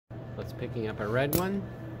It's picking up a red one.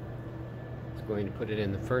 It's going to put it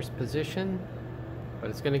in the first position, but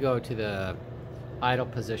it's going to go to the idle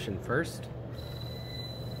position first.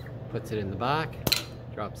 Puts it in the back,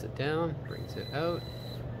 drops it down, brings it out,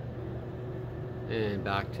 and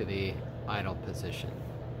back to the idle position.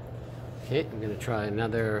 Okay, I'm going to try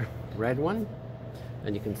another red one,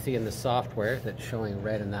 and you can see in the software that's showing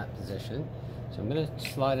red in that position. So I'm going to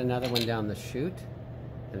slide another one down the chute,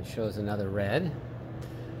 and it shows another red.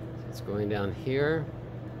 So it's going down here,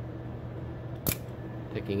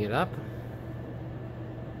 picking it up,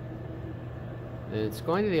 and it's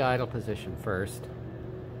going to the idle position first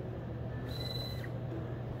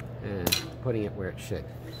and putting it where it should.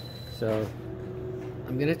 So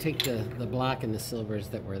I'm going to take the black and the silvers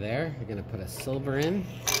that were there. I'm going to put a silver in.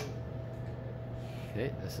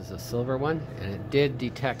 Okay, this is a silver one, and it did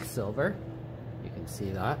detect silver. You can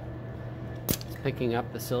see that. It's picking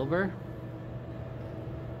up the silver,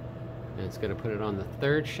 and it's going to put it on the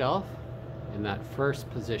third shelf in that first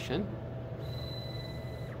position.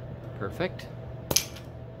 Perfect.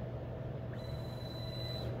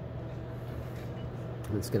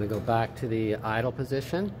 And it's going to go back to the idle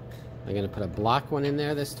position. I'm going to put a black one in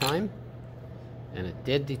there this time, and it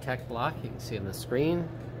did detect black. You can see on the screen.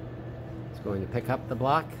 It's going to pick up the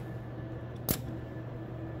black.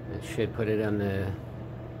 It should put it on the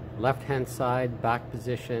left-hand side, back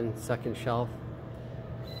position, second shelf,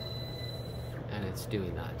 and it's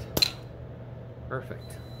doing that.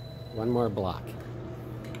 Perfect. One more block.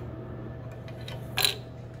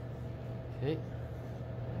 Okay.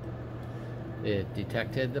 It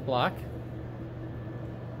detected the block,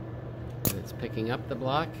 and it's picking up the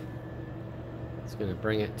block. It's going to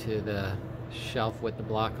bring it to the shelf with the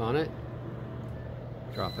block on it.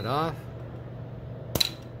 Drop it off.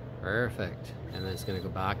 Perfect. And then it's going to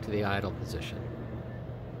go back to the idle position.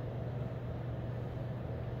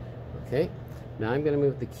 Okay, now I'm going to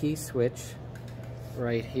move the key switch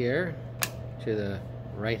right here to the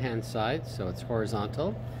right hand side so it's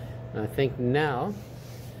horizontal. And I think now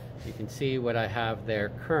you can see what I have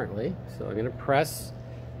there currently. So I'm going to press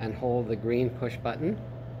and hold the green push button,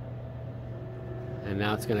 and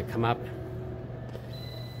now it's going to come up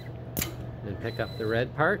and pick up the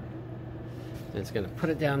red part, and it's going to put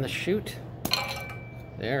it down the chute.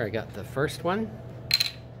 There, I got the first one,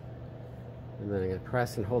 and then I'm going to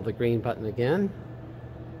press and hold the green button again,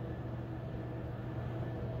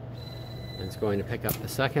 and it's going to pick up the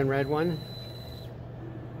second red one.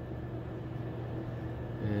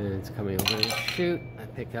 And it's coming over the chute. I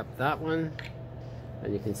pick up that one,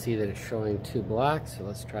 and you can see that it's showing two blocks. So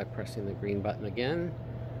let's try pressing the green button again.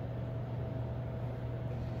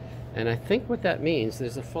 And I think what that means,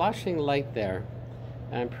 there's a flashing light there,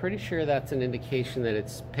 and I'm pretty sure that's an indication that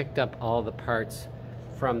it's picked up all the parts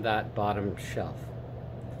from that bottom shelf.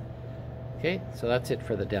 Okay, so that's it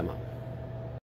for the demo.